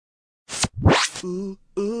Ooh,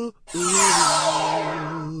 ooh, ooh.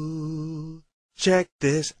 Check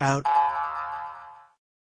this out.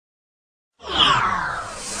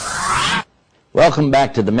 Welcome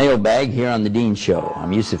back to the Mailbag here on the Dean Show.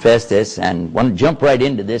 I'm Yusuf Estes and want to jump right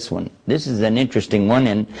into this one. This is an interesting one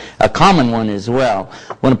and a common one as well.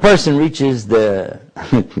 When a person reaches the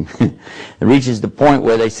reaches the point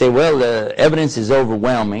where they say, well, the evidence is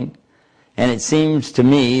overwhelming and it seems to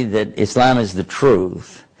me that Islam is the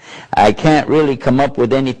truth. I can't really come up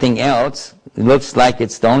with anything else. It looks like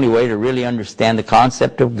it's the only way to really understand the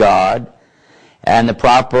concept of God and the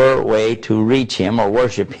proper way to reach Him or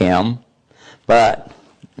worship Him. But,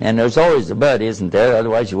 and there's always a but, isn't there?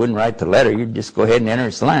 Otherwise you wouldn't write the letter. You'd just go ahead and enter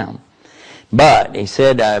Islam. But he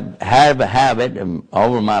said, I have a habit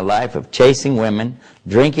over my life of chasing women,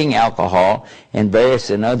 drinking alcohol, and various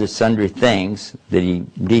and other sundry things that he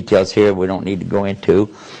details here we don't need to go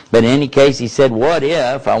into. But in any case, he said, what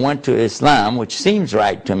if I went to Islam, which seems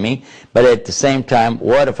right to me, but at the same time,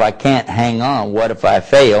 what if I can't hang on? What if I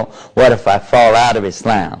fail? What if I fall out of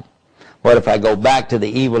Islam? What if I go back to the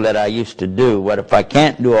evil that I used to do? What if I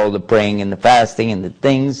can't do all the praying and the fasting and the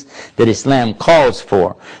things that Islam calls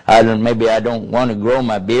for? Maybe I don't want to grow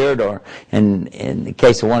my beard, or in the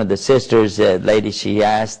case of one of the sisters, lady, she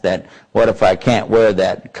asked that, what if I can't wear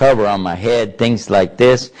that cover on my head, things like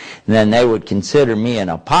this? And then they would consider me an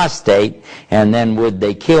apostate, and then would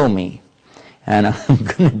they kill me? And I'm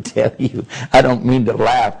going to tell you, I don't mean to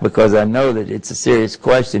laugh because I know that it's a serious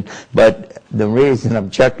question, but the reason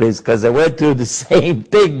I'm chuckling is because I went through the same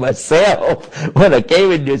thing myself. When I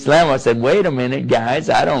came into Islam, I said, wait a minute, guys,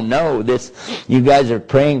 I don't know this. You guys are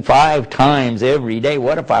praying 5 times every day.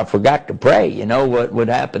 What if I forgot to pray? You know what would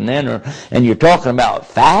happen then? And you're talking about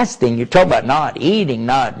fasting. You're talking about not eating,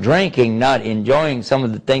 not drinking, not enjoying some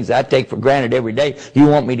of the things I take for granted every day. You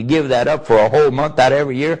want me to give that up for a whole month out of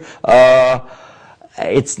every year?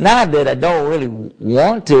 It's not that I don't really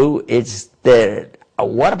want to, it's that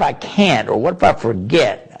what if I can't, or what if I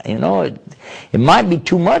forget? You know, it might be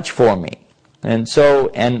too much for me. And so,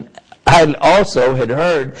 and I also had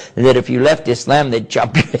heard that if you left Islam, they'd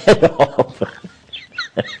chop your head off.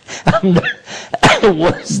 It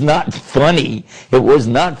was not funny. It was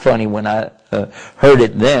not funny when I heard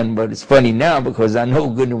it then, but it's funny now because I know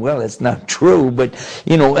good and well it's not true. But,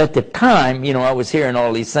 you know, at the time, you know, I was hearing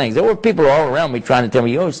all these things. There were people all around me trying to tell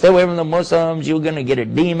me, oh, stay away from the Muslims, you're going to get a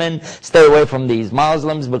demon. Stay away from these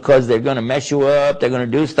Muslims because they're going to mess you up, they're going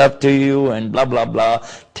to do stuff to you, and blah, blah, blah.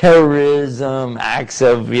 Terrorism, acts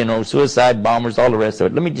of, you know, suicide bombers, all the rest of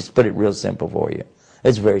it. Let me just put it real simple for you.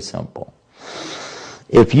 It's very simple.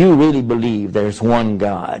 If you really believe there's one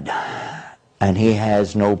God and He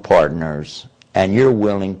has no partners, and you're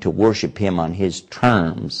willing to worship Him on His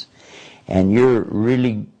terms, and you're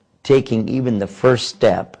really taking even the first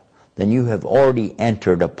step, then you have already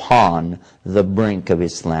entered upon the brink of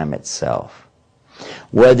Islam itself.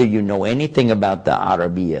 Whether you know anything about the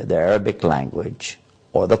Arabiya, the Arabic language,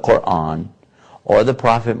 or the Quran, or the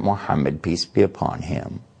Prophet Muhammad, peace be upon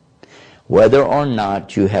him, whether or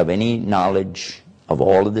not you have any knowledge of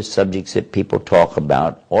all of the subjects that people talk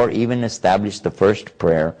about, or even establish the first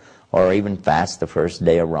prayer, or even fast the first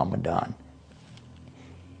day of Ramadan.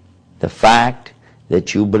 The fact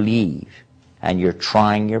that you believe and you're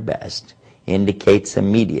trying your best indicates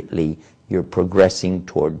immediately you're progressing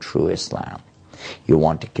toward true Islam. You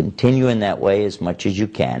want to continue in that way as much as you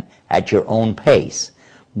can at your own pace,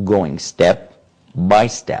 going step by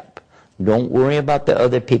step. Don't worry about the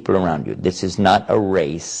other people around you. This is not a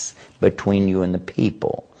race between you and the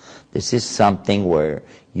people. This is something where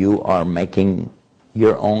you are making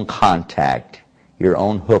your own contact, your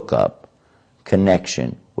own hookup,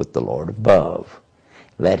 connection with the Lord above.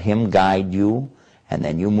 Let Him guide you, and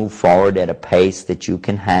then you move forward at a pace that you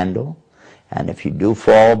can handle. And if you do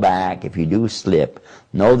fall back, if you do slip,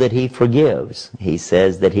 know that He forgives. He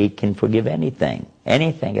says that He can forgive anything,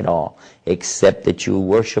 anything at all, except that you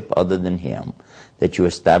worship other than Him, that you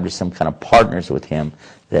establish some kind of partners with Him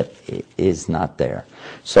that is not there.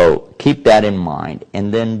 So keep that in mind,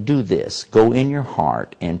 and then do this. Go in your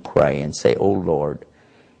heart and pray and say, oh Lord,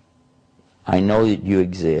 I know that You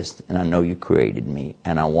exist, and I know You created me,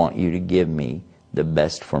 and I want You to give me the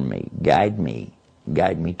best for me. Guide me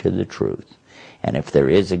to the truth. And if there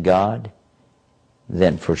is a God,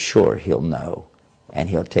 then for sure He'll know, and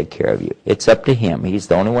He'll take care of you. It's up to Him. He's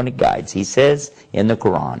the only one that guides. He says in the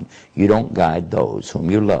Quran, you don't guide those whom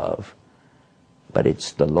you love, but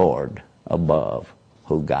it's the Lord above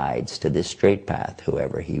who guides to this straight path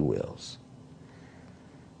whoever He wills.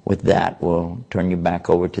 With that, we'll turn you back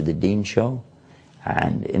over to the Dean Show,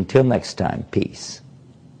 and until next time, peace.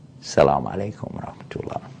 Assalamu alaikum wa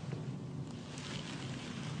rahmatullah.